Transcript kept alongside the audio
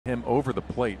him over the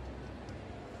plate.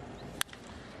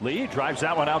 Lee drives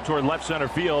that one out toward left center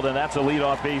field, and that's a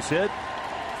leadoff base hit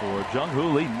for Jung Hoo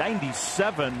Lee.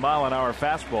 97-mile-an-hour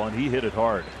fastball, and he hit it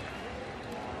hard.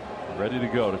 Ready to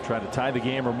go to try to tie the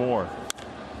game or more.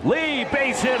 Lee,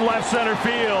 base hit left center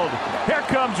field. Here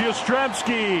comes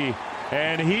Yastrzemski,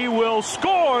 and he will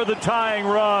score the tying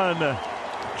run.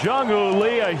 Jung Hoo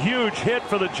Lee, a huge hit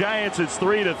for the Giants. It's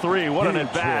 3-3. What an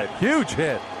at-bat. Huge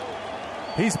hit.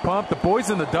 He's pumped. The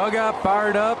boys in the dugout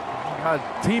fired up. Got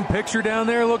a team picture down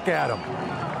there. Look at him.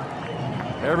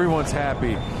 Everyone's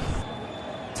happy.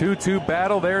 2-2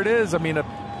 battle. There it is. I mean,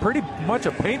 pretty much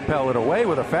a paint pellet away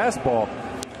with a fastball.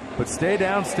 But stay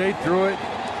down, stayed through it.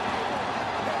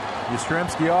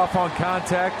 Yastrzemski off on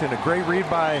contact, and a great read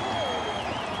by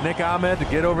Nick Ahmed to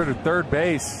get over to third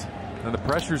base. And the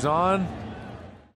pressure's on.